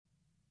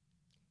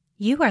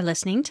You are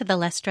listening to the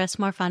Less Stress,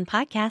 More Fun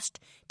podcast.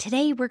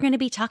 Today, we're going to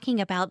be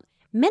talking about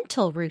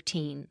mental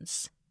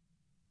routines.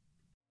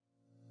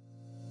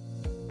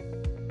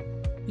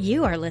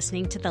 You are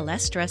listening to the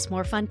Less Stress,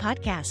 More Fun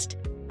podcast.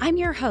 I'm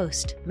your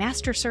host,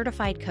 Master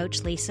Certified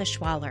Coach Lisa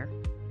Schwaller.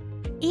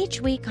 Each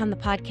week on the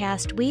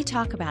podcast, we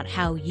talk about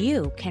how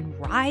you can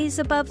rise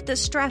above the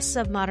stress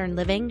of modern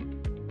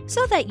living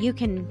so that you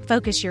can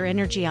focus your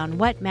energy on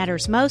what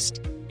matters most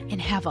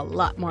and have a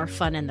lot more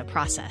fun in the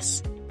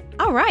process.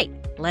 All right.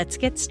 Let's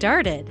get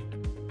started.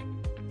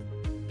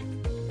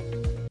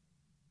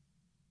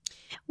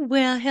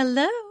 Well,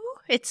 hello.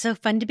 It's so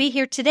fun to be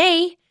here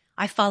today.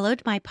 I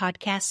followed my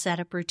podcast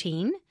setup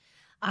routine.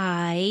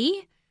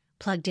 I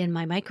plugged in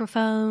my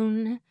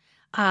microphone.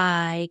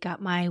 I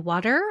got my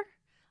water.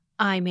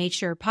 I made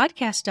sure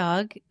Podcast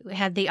Dog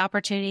had the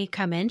opportunity to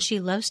come in.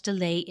 She loves to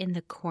lay in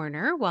the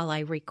corner while I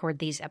record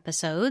these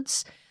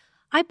episodes.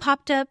 I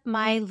popped up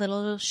my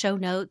little show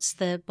notes,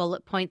 the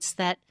bullet points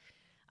that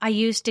I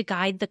used to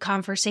guide the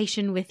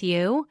conversation with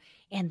you,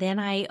 and then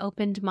I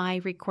opened my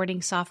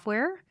recording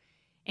software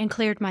and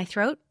cleared my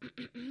throat,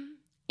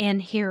 and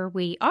here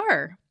we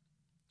are.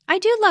 I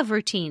do love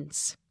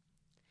routines.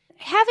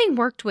 Having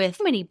worked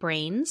with many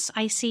brains,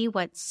 I see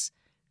what's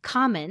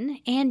common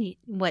and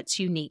what's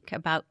unique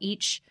about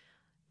each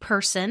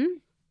person.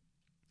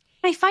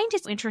 I find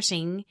it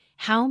interesting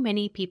how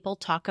many people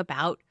talk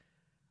about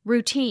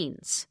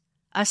routines,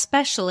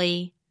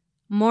 especially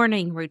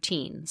morning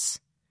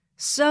routines.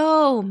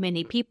 So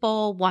many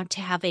people want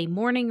to have a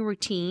morning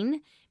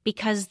routine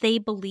because they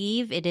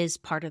believe it is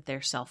part of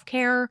their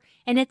self-care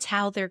and it's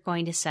how they're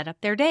going to set up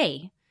their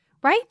day,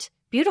 right?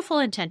 Beautiful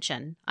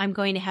intention. I'm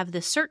going to have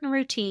this certain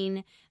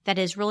routine that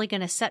is really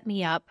going to set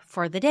me up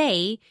for the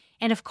day.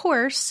 And of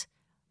course,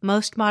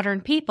 most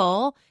modern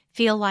people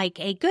feel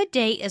like a good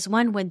day is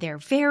one when they're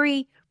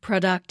very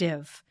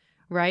productive,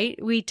 right?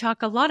 We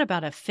talk a lot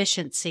about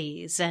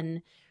efficiencies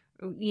and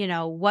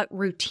what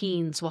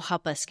routines will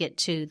help us get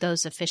to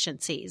those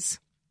efficiencies.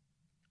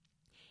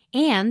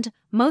 And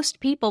most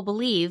people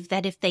believe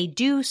that if they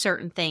do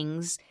certain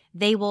things,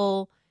 they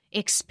will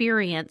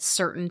experience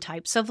certain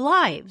types of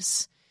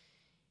lives.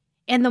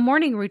 And the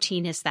morning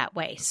routine is that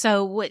way.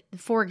 So,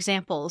 for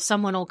example,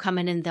 someone will come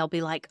in and they'll be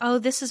like, oh,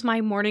 this is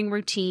my morning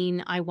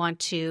routine. I want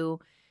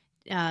to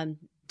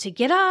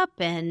get up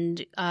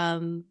and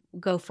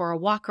go for a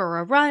walk or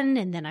a run,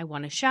 and then I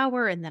want to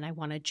shower, and then I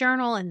want to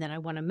journal, and then I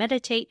want to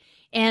meditate.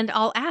 And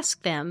I'll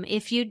ask them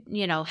if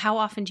how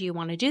often do you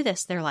want to do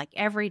this? They're like,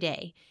 every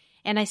day.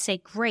 And I say,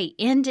 great,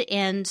 end to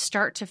end,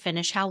 start to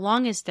finish. How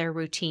long is their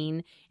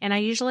routine? And I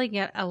usually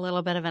get a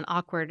little bit of an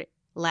awkward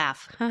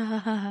laugh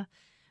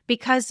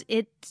because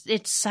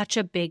it's such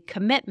a big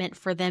commitment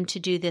for them to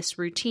do this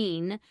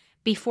routine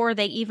before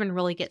they even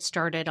really get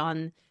started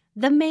on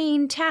the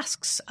main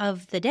tasks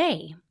of the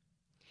day.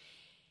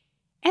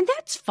 And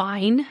that's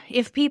fine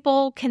if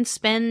people can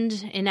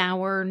spend an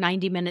hour,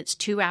 90 minutes,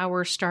 2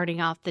 hours starting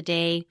off the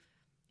day,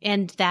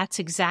 and that's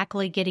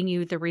exactly getting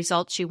you the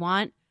results you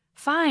want.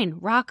 Fine,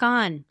 rock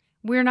on.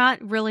 We're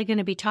not really going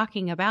to be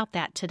talking about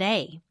that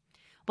today.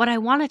 What I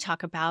want to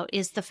talk about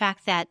is the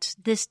fact that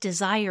this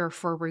desire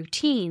for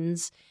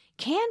routines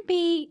can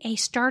be a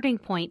starting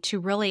point to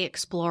really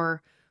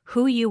explore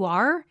who you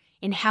are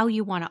and how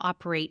you want to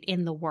operate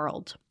in the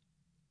world.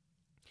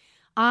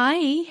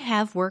 I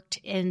have worked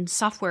in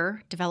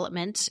software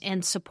development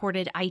and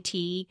supported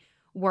IT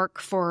work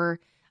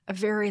for a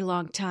very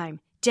long time,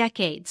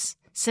 decades,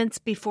 since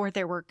before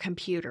there were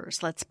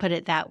computers, let's put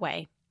it that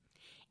way.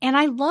 And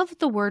I love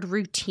the word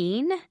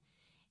routine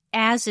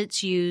as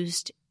it's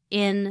used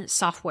in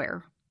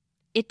software.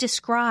 It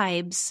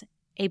describes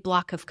a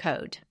block of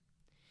code.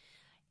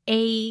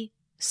 A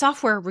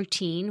software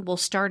routine will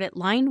start at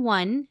line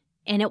 1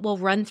 and it will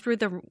run through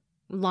the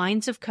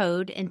lines of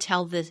code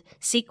until the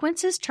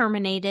sequence is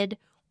terminated,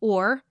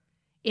 or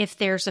if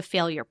there's a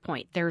failure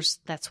point.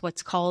 That's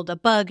what's called a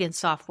bug in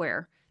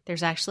software.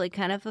 There's actually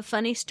kind of a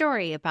funny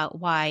story about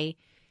why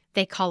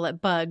they call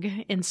it bug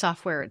in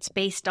software. It's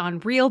based on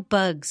real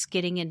bugs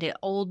getting into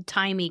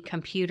old-timey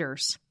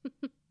computers.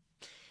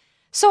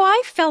 So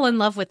I fell in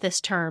love with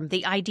this term,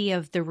 the idea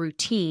of the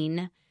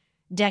routine,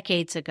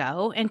 decades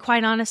ago. And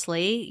quite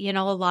honestly,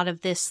 a lot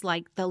of this,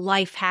 like the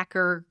life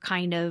hacker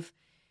kind of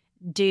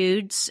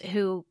dudes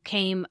who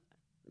came,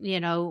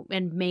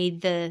 and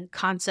made the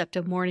concept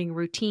of morning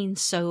routine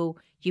so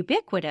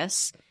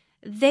ubiquitous,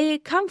 they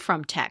come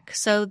from tech.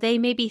 So they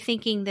may be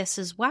thinking this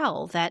as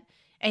well, that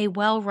a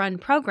well-run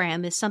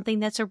program is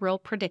something that's a real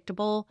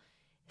predictable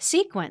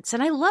sequence.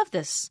 And I love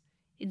this.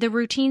 The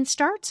routine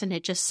starts and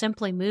it just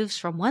simply moves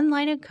from one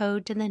line of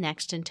code to the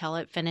next until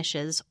it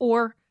finishes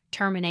or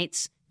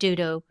terminates due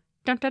to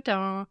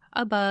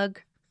a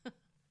bug.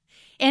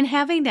 And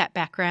having that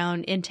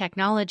background in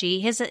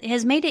technology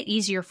has made it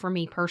easier for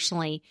me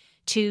personally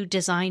to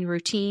design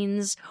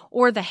routines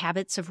or the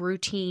habits of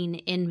routine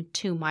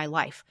into my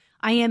life.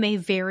 I am a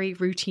very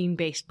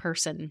routine-based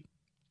person.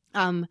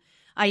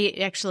 I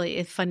actually,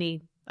 a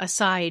funny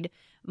aside,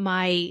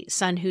 my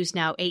son, who's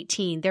now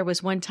 18, there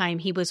was one time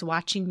he was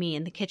watching me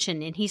in the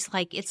kitchen and he's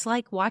like, it's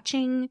like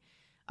watching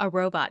a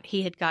robot.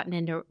 He had gotten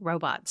into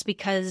robots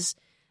because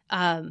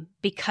of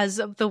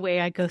the way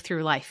I go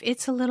through life.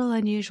 It's a little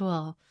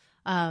unusual,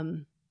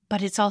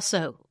 but it's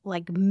also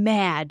like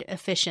mad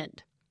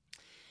efficient.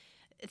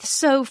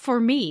 So for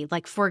me,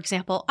 like, for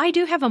example, I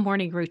do have a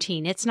morning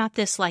routine. It's not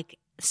this like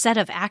set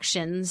of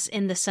actions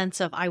in the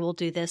sense of I will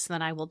do this,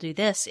 then I will do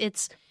this.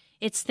 It's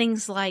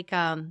things like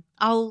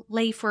I'll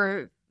lay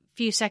for a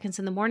few seconds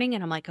in the morning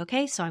and I'm like,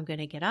 okay, so I'm going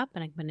to get up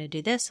and I'm going to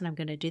do this and I'm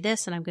going to do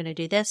this and I'm going to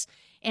do this.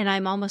 And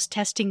I'm almost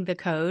testing the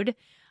code.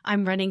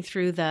 I'm running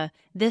through the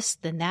this,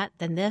 then that,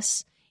 then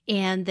this.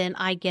 And then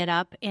I get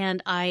up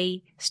and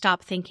I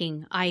stop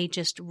thinking. I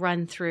just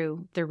run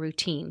through the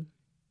routine.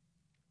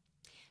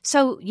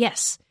 So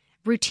yes,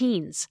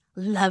 routines,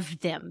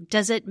 love them.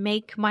 Does it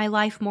make my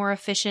life more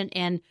efficient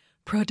and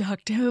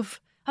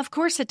productive? Of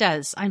course it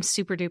does. I'm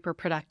super duper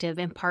productive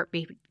in part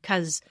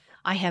because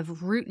I have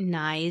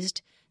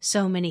routinized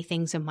so many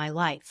things in my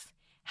life.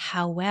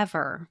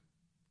 However,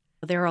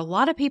 there are a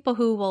lot of people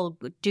who will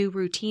do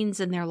routines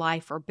in their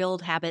life or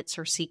build habits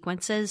or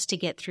sequences to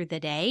get through the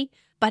day.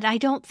 But I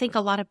don't think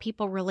a lot of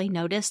people really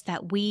notice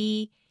that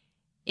we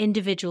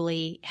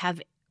individually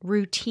have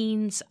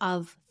routines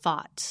of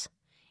thoughts.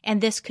 And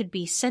this could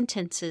be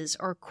sentences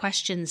or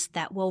questions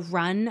that will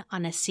run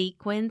on a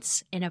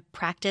sequence in a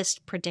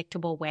practiced,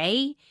 predictable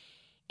way.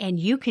 And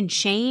you can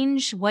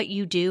change what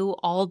you do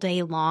all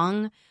day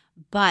long.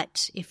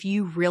 But if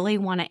you really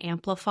want to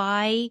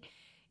amplify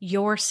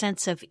your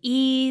sense of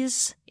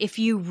ease, if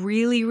you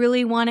really,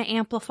 really want to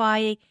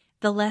amplify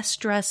the less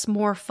stress,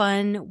 more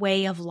fun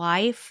way of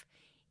life,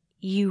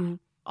 you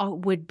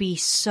would be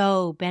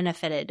so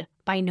benefited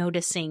by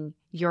noticing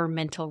your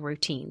mental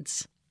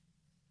routines.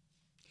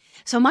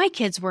 So my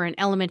kids were in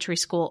elementary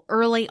school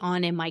early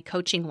on in my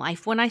coaching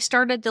life when I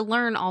started to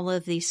learn all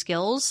of these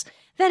skills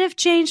that have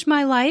changed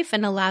my life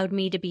and allowed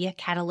me to be a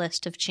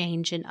catalyst of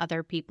change in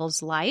other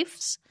people's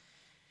lives.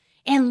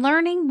 And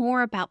learning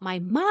more about my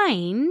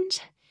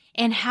mind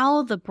and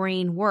how the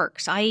brain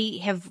works.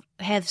 I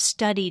have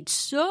studied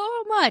so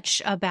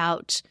much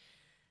about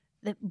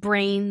the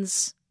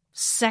brain's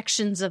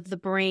sections of the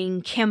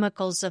brain,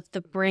 chemicals of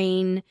the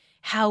brain,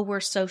 how we're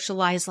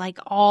socialized, like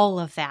all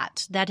of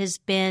that. That has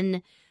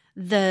been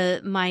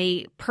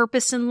my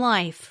purpose in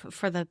life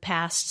for the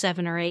past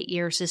 7 or 8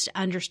 years, is to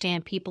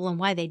understand people and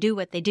why they do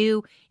what they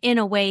do in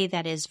a way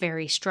that is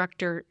very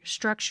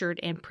structured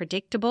and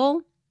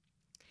predictable.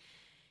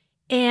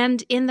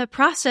 And in the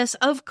process,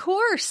 of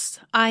course,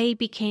 I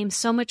became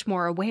so much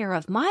more aware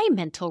of my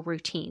mental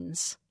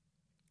routines.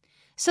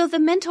 So the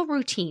mental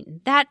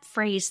routine, that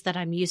phrase that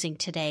I'm using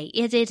today,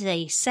 it is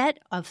a set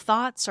of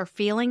thoughts or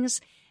feelings.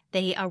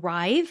 They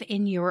arrive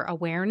in your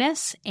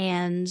awareness,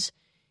 and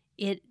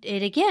it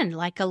again,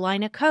 like a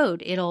line of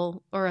code,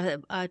 or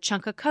a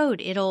chunk of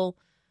code, it'll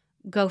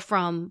go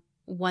from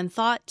one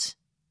thought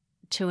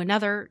to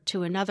another,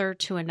 to another,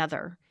 to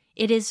another.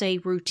 It is a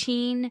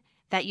routine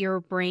that your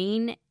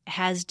brain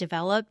has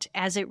developed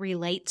as it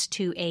relates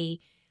to a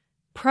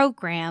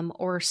program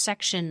or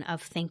section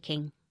of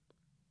thinking.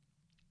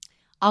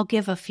 I'll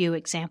give a few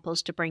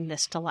examples to bring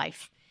this to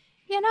life,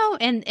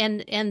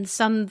 and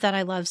some that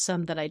I love,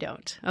 some that I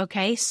don't.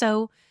 Okay.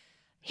 So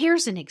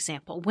here's an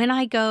example. When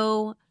I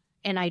go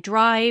and I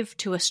drive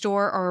to a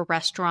store or a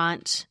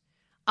restaurant,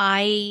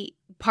 I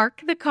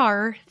park the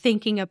car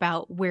thinking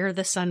about where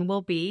the sun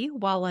will be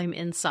while I'm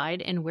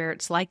inside and where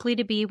it's likely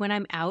to be when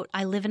I'm out.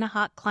 I live in a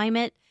hot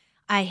climate.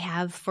 I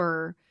have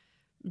for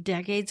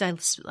decades.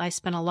 I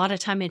spent a lot of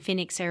time in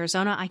Phoenix,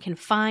 Arizona. I can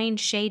find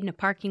shade in a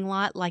parking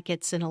lot like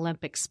it's an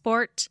Olympic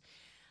sport.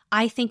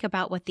 I think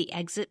about what the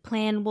exit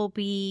plan will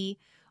be.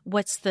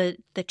 What's the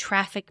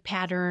traffic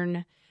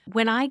pattern?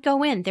 When I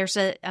go in, there's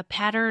a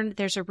pattern,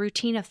 there's a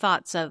routine of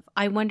thoughts of,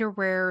 I wonder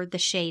where the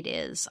shade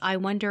is. I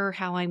wonder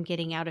how I'm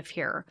getting out of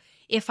here.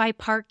 If I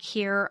park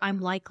here, I'm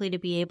likely to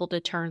be able to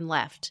turn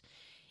left.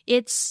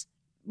 It's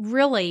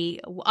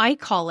really, I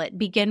call it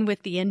begin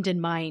with the end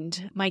in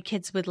mind. My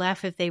kids would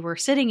laugh if they were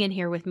sitting in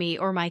here with me,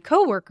 or my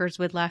coworkers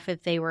would laugh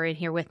if they were in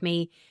here with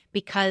me,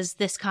 because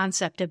this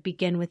concept of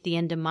begin with the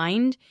end in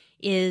mind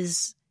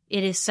is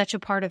such a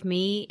part of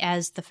me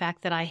as the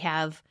fact that I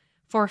have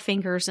 4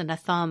 fingers and a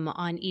thumb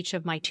on each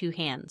of my 2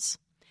 hands.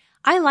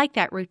 I like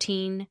that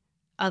routine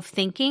of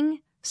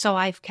thinking, so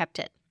I've kept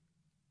it.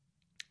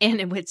 And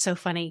it's so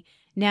funny.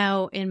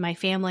 Now in my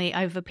family,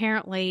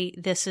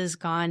 this has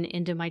gone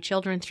into my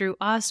children through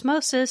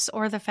osmosis,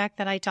 or the fact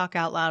that I talk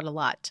out loud a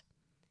lot.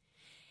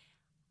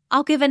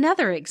 I'll give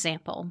another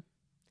example.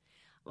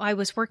 I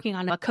was working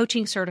on a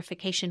coaching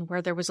certification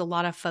where there was a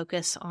lot of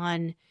focus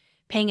on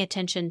paying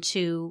attention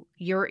to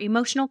your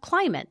emotional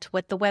climate,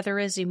 what the weather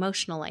is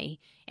emotionally,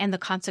 and the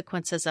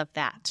consequences of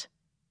that.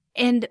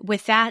 And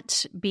with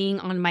that being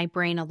on my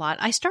brain a lot,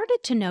 I started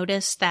to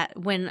notice that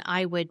when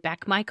I would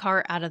back my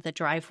car out of the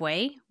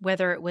driveway,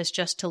 whether it was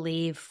just to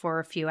leave for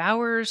a few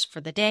hours,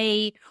 for the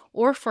day,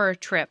 or for a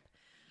trip,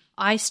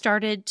 I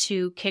started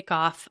to kick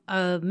off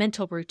a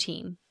mental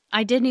routine.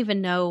 I didn't even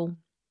know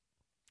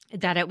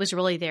that it was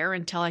really there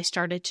until I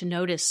started to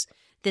notice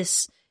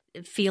this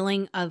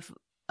feeling of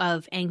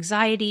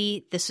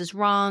anxiety. This is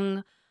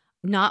wrong,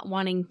 not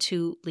wanting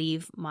to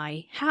leave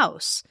my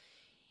house.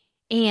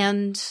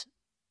 And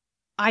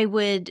I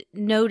would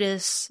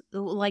notice,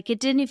 like, it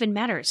didn't even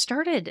matter. It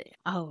started,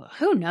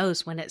 who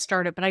knows when it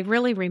started, but I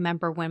really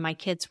remember when my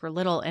kids were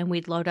little and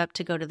we'd load up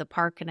to go to the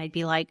park and I'd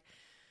be like,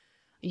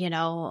 did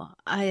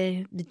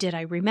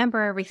I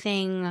remember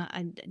everything?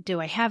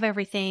 Do I have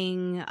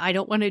everything? I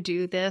don't want to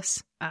do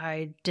this.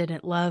 I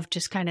didn't love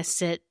just kind of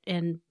sit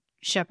and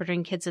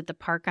shepherding kids at the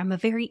park. I'm a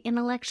very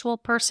intellectual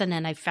person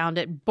and I found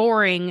it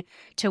boring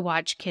to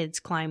watch kids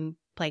climb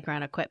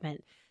playground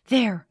equipment.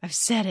 There, I've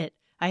said it.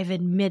 I've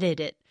admitted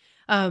it.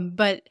 I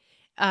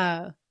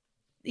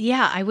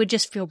would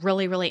just feel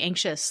really, really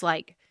anxious.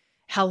 Like,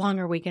 how long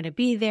are we going to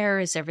be there?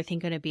 Is everything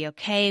going to be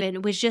okay? And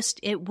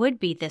it would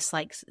be this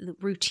like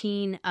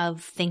routine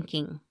of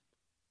thinking.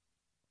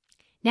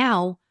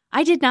 Now,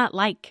 I did not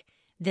like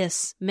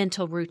this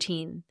mental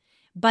routine,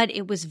 but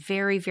it was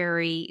very,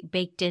 very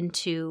baked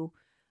into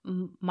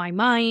my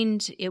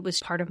mind. It was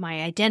part of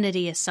my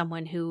identity as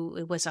someone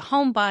who was a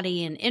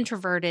homebody and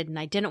introverted, and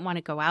I didn't want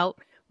to go out,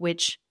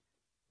 which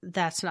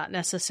that's not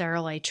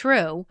necessarily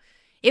true.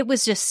 It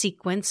was just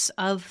sequence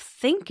of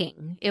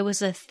thinking. It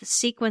was a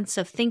sequence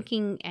of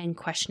thinking and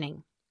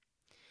questioning.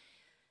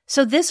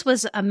 So this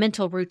was a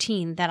mental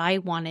routine that I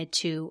wanted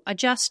to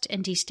adjust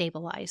and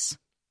destabilize.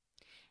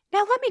 Now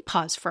let me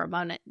pause for a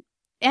moment.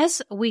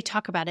 As we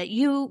talk about it,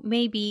 you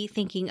may be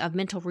thinking of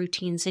mental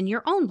routines in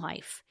your own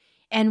life.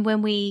 And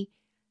when we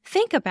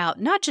think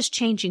about not just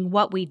changing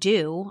what we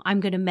do, I'm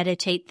going to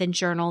meditate, then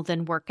journal,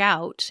 then work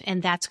out,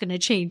 and that's going to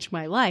change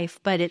my life,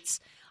 but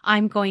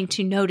I'm going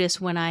to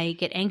notice when I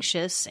get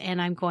anxious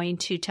and I'm going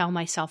to tell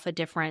myself a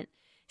different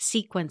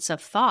sequence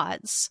of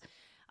thoughts.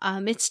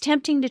 It's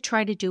tempting to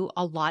try to do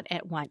a lot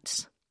at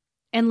once.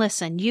 And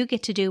listen, you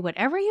get to do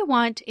whatever you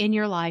want in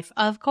your life,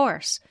 of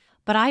course,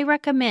 but I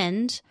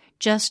recommend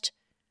just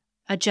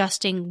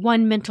adjusting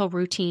one mental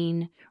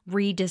routine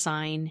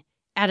redesign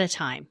at a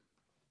time.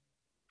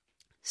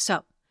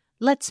 So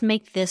let's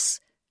make this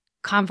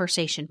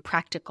conversation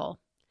practical.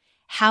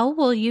 How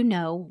will you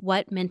know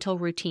what mental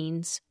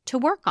routines to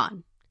work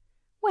on?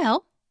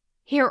 Well,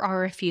 here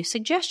are a few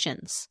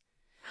suggestions.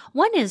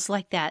 One is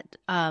like that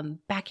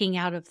backing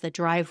out of the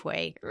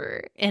driveway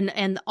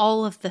and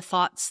all of the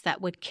thoughts that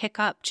would kick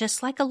up,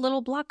 just like a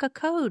little block of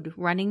code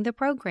running the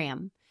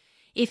program.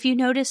 If you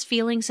notice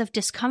feelings of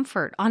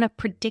discomfort on a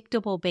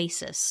predictable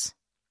basis.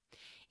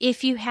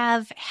 If you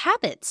have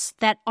habits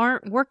that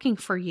aren't working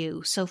for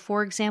you, so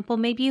for example,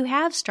 maybe you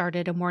have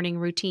started a morning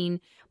routine,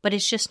 but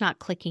it's just not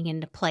clicking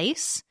into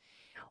place,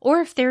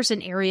 or if there's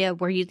an area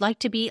where you'd like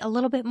to be a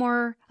little bit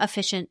more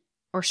efficient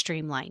or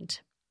streamlined.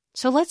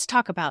 So let's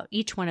talk about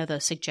each one of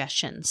those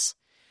suggestions.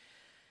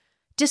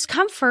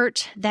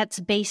 Discomfort that's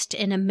based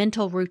in a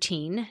mental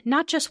routine,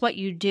 not just what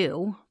you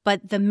do,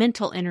 but the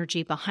mental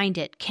energy behind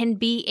it, can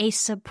be a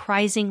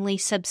surprisingly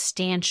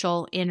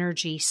substantial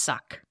energy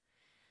suck.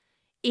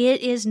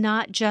 It is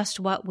not just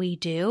what we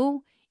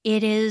do,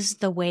 it is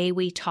the way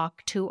we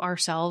talk to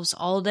ourselves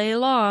all day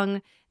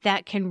long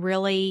that can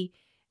really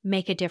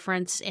make a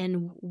difference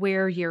in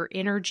where your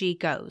energy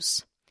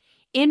goes.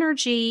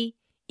 Energy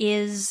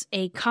is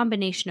a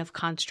combination of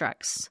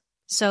constructs.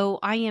 So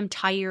I am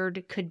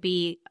tired could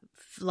be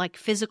like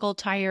physical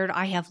tired.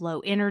 I have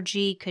low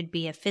energy could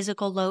be a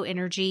physical low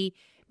energy,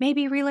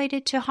 maybe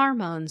related to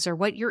hormones or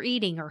what you're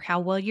eating or how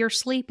well you're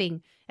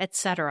sleeping,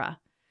 etc.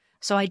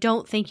 So I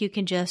don't think you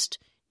can just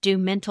do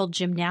mental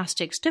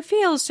gymnastics to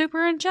feel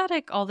super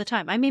energetic all the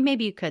time. I mean,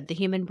 maybe you could. The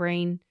human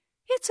brain,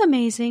 it's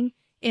amazing.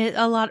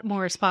 A lot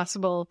more is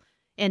possible.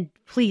 And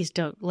please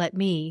don't let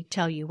me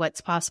tell you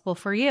what's possible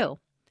for you.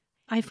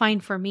 I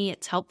find for me,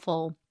 it's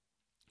helpful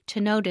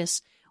to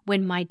notice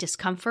when my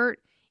discomfort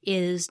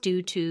is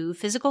due to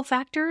physical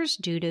factors,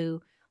 due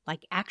to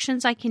like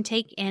actions I can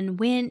take, and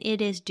when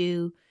it is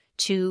due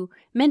to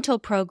mental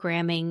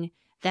programming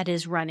that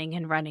is running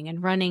and running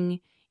and running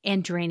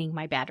and draining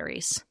my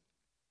batteries.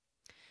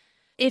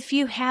 If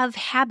you have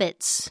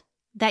habits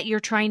that you're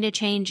trying to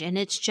change and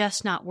it's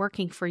just not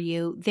working for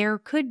you, there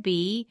could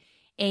be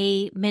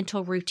a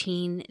mental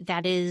routine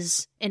that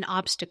is an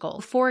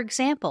obstacle. For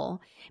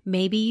example,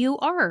 maybe you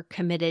are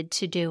committed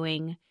to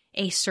doing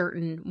a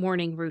certain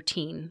morning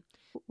routine.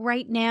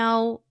 Right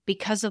now,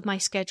 because of my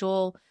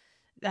schedule,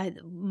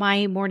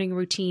 my morning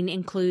routine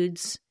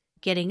includes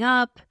getting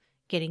up,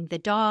 getting the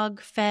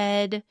dog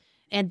fed,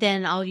 and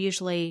then I'll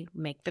usually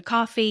make the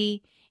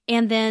coffee.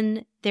 And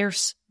then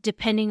there's,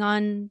 depending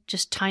on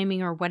just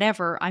timing or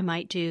whatever, I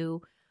might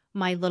do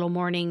my little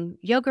morning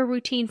yoga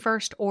routine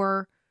first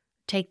or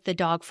take the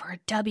dog for a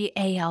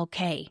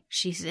WALK.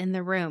 She's in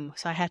the room,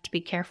 so I have to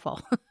be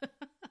careful.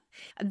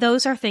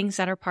 Those are things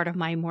that are part of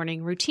my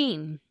morning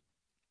routine.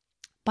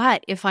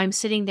 But if I'm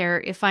sitting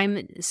there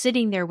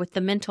with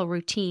the mental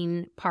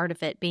routine part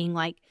of it being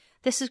like,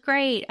 this is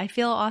great, I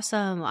feel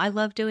awesome, I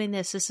love doing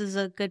this, this is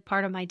a good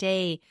part of my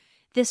day,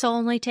 this will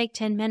only take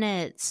 10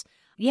 minutes,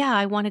 yeah,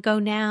 I want to go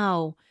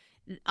now,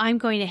 I'm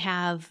going to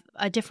have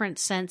a different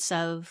sense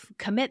of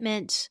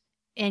commitment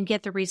and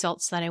get the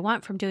results that I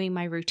want from doing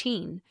my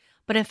routine.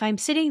 But if I'm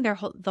sitting there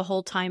the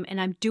whole time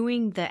and I'm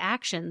doing the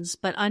actions,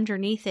 but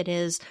underneath it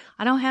is,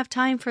 I don't have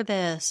time for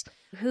this.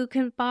 Who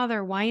can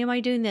bother? Why am I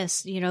doing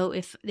this?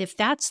 If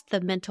that's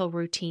the mental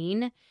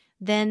routine,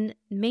 then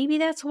maybe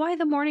that's why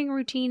the morning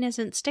routine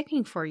isn't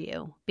sticking for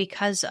you,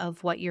 because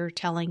of what you're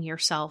telling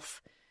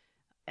yourself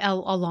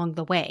along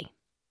the way.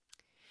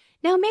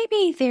 Now,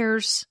 maybe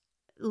there's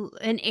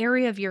an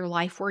area of your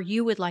life where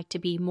you would like to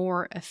be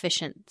more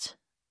efficient.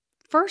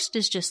 First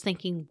is just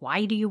thinking,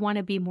 why do you want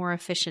to be more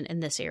efficient in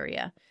this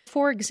area?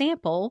 For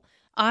example,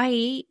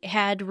 I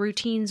had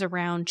routines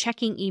around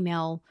checking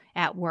email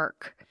at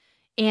work,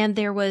 and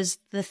there was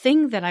the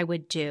thing that I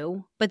would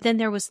do, but then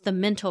there was the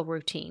mental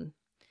routine.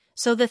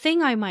 So the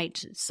thing I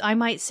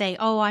might say,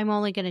 oh, I'm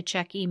only going to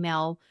check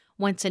email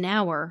once an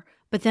hour,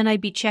 but then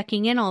I'd be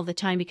checking in all the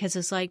time because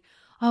it's like,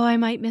 oh, I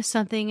might miss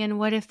something, and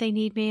what if they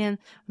need me, and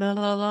blah,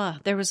 blah, blah.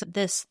 There was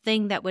this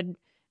thing that would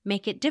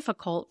make it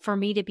difficult for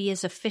me to be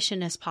as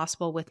efficient as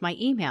possible with my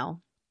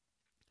email.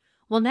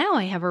 Well, now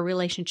I have a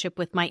relationship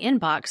with my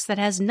inbox that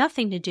has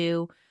nothing to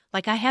do,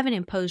 like I haven't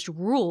imposed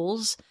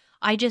rules.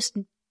 I just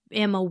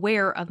am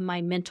aware of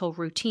my mental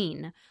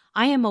routine.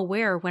 I am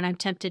aware when I'm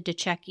tempted to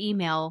check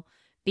email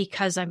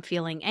because I'm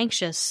feeling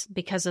anxious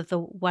because of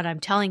what I'm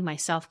telling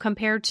myself,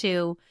 compared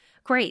to,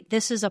 great,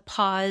 this is a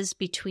pause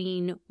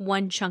between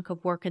one chunk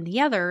of work and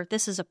the other.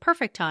 This is a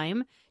perfect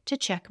time to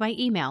check my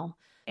email.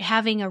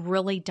 Having a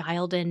really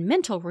dialed in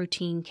mental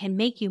routine can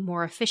make you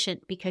more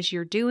efficient because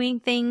you're doing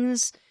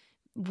things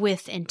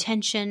with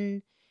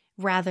intention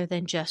rather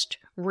than just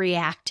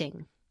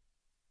reacting.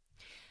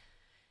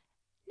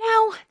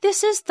 Now,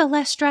 this is the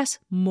Less Stress,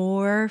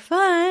 More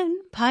Fun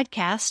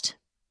podcast,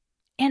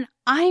 and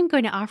I'm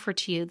going to offer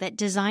to you that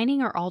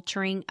designing or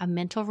altering a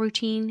mental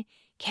routine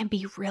can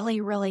be really,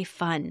 really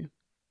fun.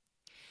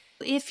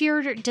 If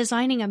you're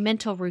designing a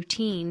mental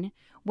routine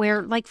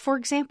where, like, for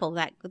example,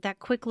 that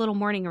quick little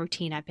morning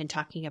routine I've been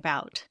talking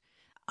about,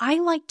 I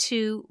like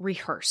to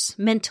rehearse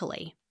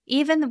mentally.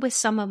 Even with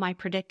some of my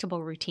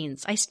predictable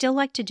routines, I still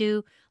like to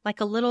do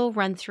like a little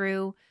run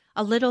through,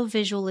 a little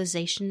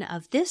visualization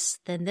of this,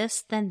 then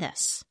this, then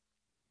this.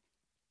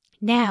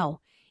 Now,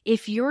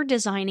 if you're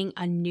designing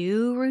a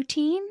new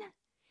routine,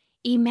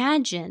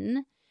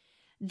 imagine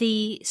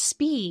the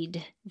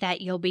speed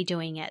that you'll be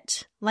doing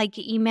it. Like,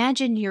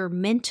 imagine your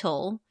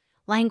mental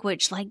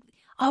language, like,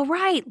 all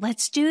right,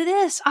 let's do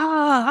this.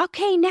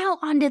 Okay, now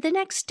on to the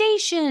next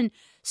station.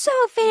 So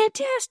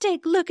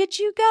fantastic. Look at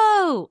you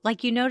go.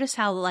 Like, you notice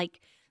how,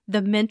 like,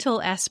 the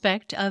mental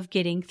aspect of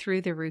getting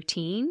through the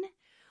routine.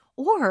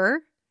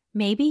 Or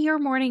maybe your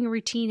morning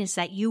routine is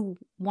that you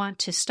want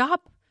to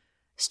stop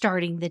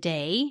starting the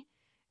day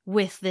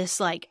with this,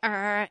 like,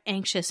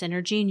 anxious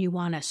energy, and you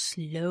want to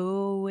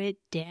slow it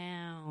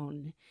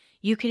down.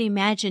 You can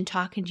imagine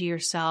talking to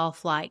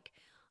yourself like,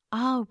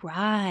 all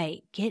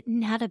right,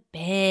 getting out of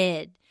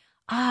bed.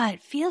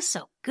 It feels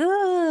so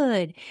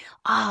good.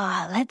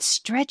 Let's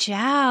stretch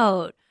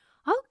out.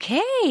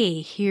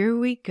 Okay, here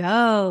we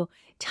go.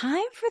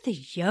 Time for the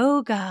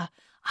yoga.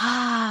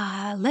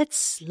 Let's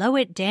slow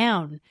it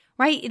down,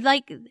 right?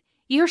 Like,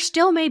 you're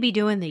still maybe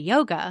doing the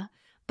yoga,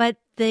 but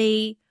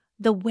the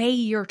way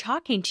you're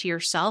talking to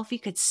yourself, you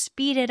could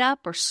speed it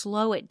up or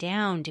slow it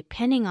down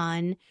depending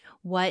on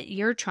what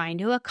you're trying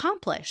to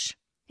accomplish.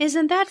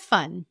 Isn't that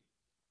fun?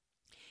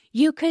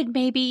 You could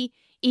maybe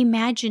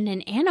imagine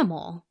an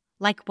animal.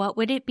 Like, what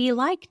would it be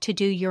like to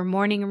do your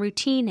morning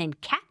routine in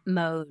cat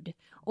mode,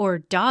 or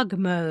dog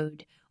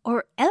mode,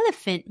 or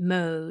elephant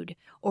mode,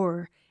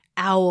 or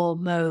owl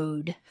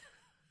mode?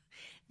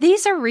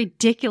 These are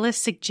ridiculous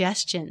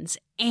suggestions,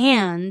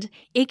 and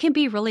it can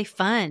be really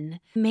fun.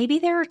 Maybe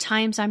there are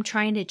times I'm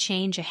trying to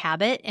change a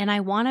habit and I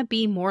want to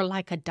be more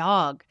like a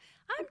dog.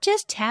 I'm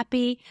just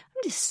happy.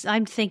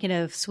 I'm thinking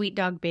of Sweet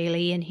Dog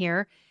Bailey in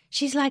here.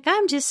 She's like,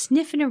 I'm just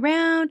sniffing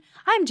around.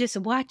 I'm just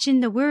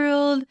watching the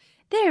world.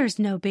 There's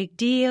no big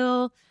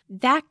deal.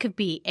 That could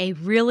be a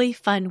really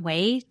fun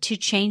way to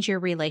change your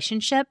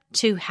relationship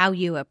to how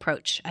you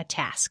approach a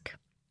task.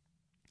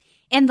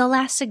 And the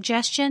last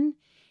suggestion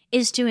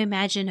is to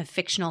imagine a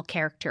fictional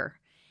character.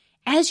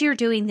 As you're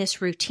doing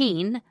this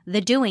routine,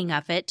 the doing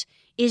of it,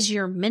 is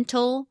your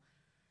mental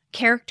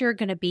character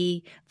going to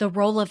be the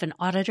role of an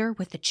auditor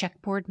with a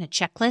checkboard and a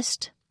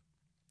checklist?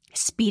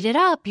 Speed it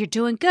up. You're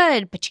doing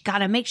good, but you got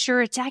to make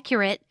sure it's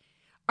accurate.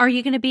 Are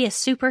you going to be a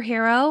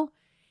superhero?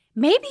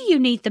 Maybe you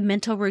need the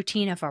mental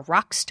routine of a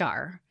rock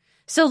star.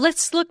 So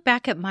let's look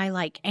back at my,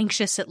 like,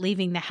 anxious at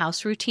leaving the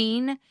house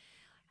routine.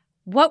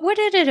 What would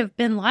it have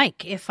been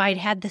like if I'd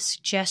had the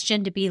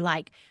suggestion to be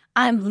like,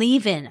 I'm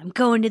leaving. I'm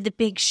going to the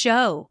big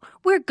show.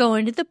 We're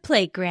going to the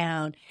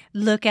playground.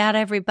 Look out,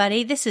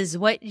 everybody. This is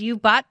what you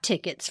bought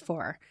tickets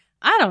for.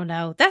 I don't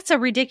know. That's a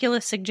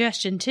ridiculous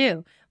suggestion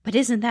too. But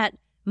isn't that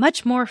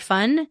much more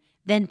fun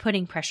than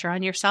putting pressure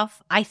on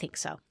yourself? I think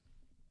so.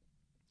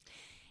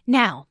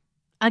 Now,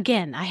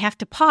 again, I have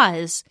to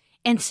pause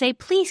and say,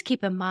 please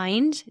keep in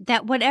mind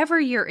that whatever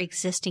your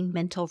existing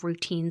mental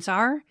routines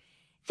are,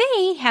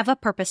 they have a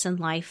purpose in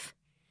life.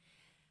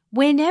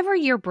 Whenever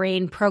your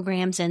brain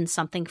programs in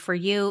something for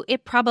you,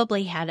 it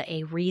probably had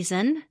a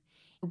reason.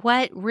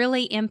 What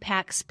really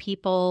impacts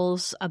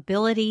people's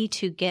ability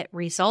to get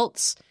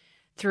results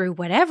through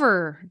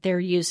whatever they're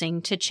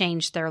using to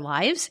change their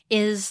lives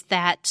is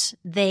that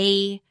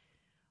they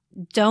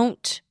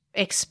don't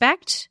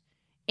expect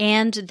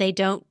and they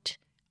don't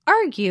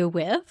argue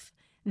with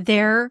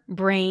their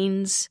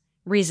brain's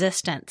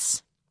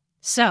resistance.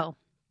 So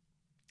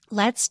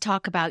let's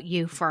talk about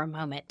you for a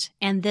moment.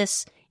 And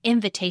this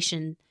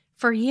invitation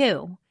for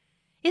you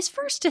is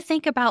first to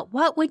think about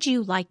what would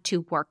you like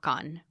to work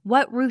on?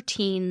 What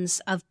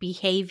routines of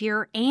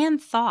behavior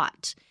and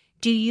thought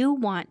do you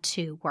want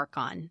to work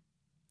on?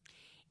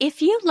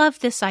 If you love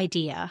this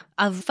idea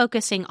of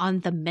focusing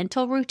on the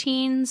mental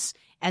routines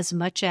as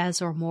much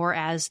as or more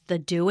as the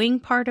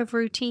doing part of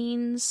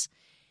routines,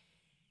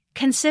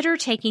 consider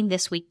taking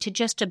this week to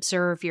just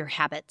observe your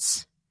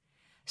habits.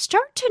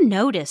 Start to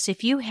notice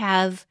if you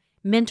have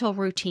mental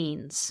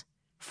routines.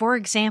 For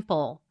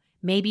example,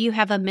 maybe you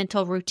have a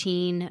mental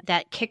routine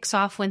that kicks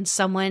off when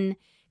someone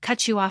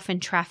cuts you off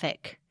in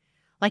traffic.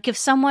 Like if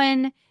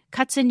someone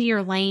cuts into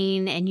your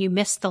lane and you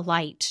miss the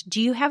light, do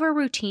you have a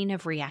routine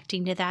of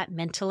reacting to that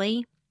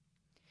mentally?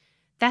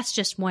 That's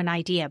just one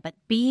idea, but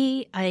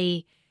be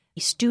a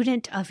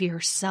student of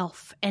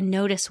yourself and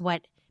notice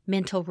what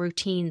mental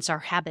routines are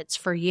habits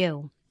for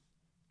you.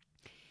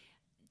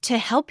 To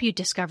help you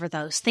discover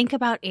those, think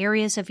about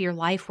areas of your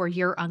life where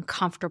you're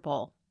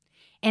uncomfortable.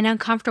 And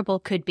uncomfortable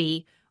could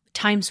be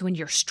times when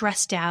you're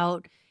stressed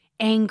out,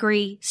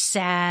 angry,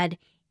 sad,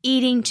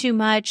 eating too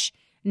much,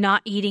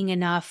 not eating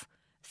enough,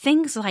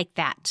 things like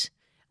that.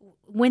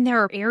 When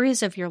there are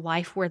areas of your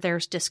life where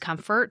there's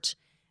discomfort,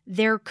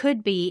 there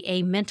could be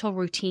a mental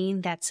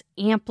routine that's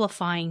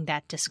amplifying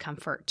that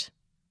discomfort.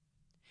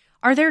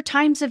 Are there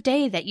times of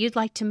day that you'd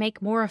like to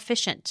make more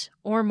efficient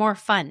or more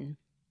fun?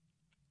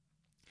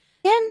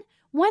 Then,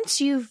 once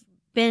you've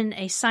been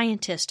a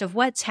scientist of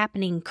what's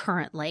happening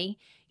currently,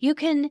 you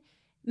can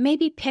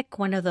maybe pick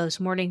one of those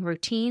morning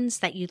routines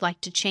that you'd like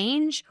to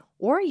change,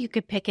 or you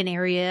could pick an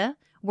area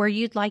where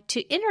you'd like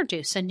to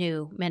introduce a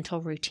new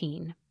mental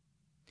routine.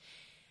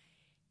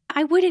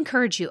 I would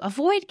encourage you,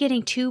 avoid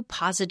getting too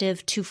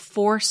positive to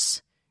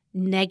force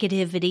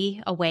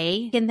negativity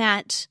away. In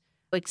that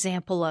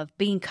example of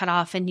being cut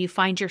off and you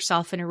find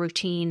yourself in a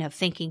routine of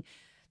thinking,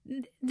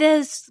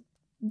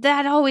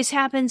 that always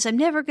happens, I'm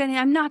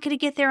not going to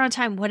get there on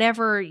time,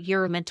 whatever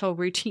your mental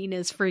routine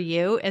is for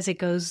you as it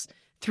goes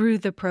through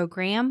the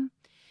program.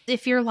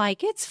 If you're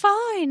like, it's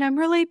fine, I'm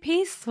really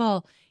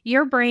peaceful,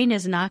 your brain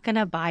is not going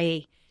to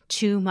buy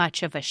too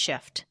much of a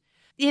shift.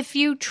 If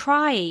you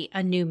try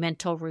a new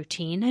mental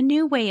routine, a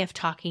new way of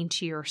talking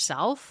to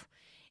yourself,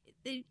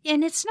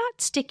 and it's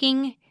not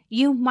sticking,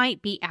 you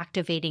might be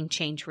activating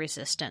change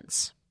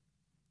resistance.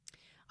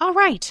 All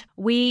right,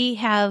 we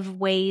have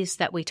ways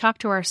that we talk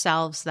to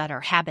ourselves that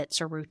are habits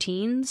or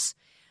routines,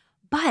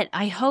 but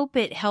I hope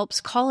it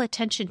helps call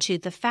attention to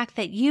the fact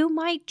that you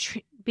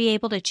might be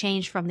able to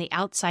change from the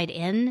outside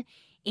in,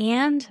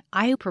 and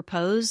I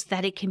propose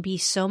that it can be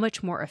so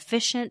much more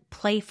efficient,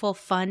 playful,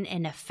 fun,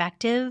 and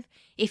effective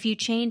if you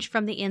change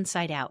from the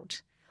inside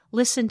out.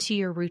 Listen to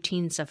your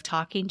routines of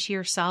talking to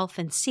yourself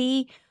and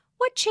see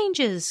what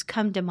changes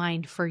come to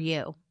mind for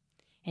you.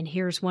 And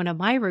here's one of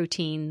my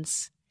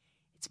routines.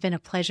 It's been a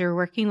pleasure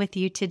working with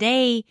you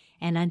today,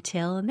 and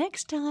until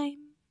next time.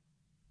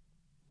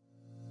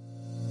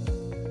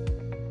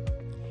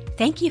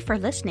 Thank you for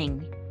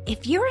listening.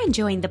 If you're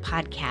enjoying the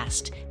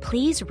podcast,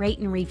 please rate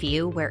and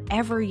review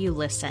wherever you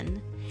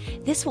listen.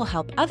 This will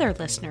help other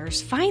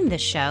listeners find the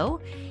show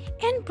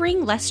and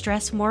bring less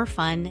stress, more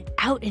fun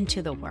out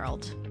into the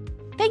world.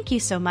 Thank you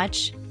so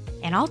much,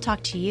 and I'll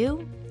talk to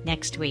you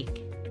next week.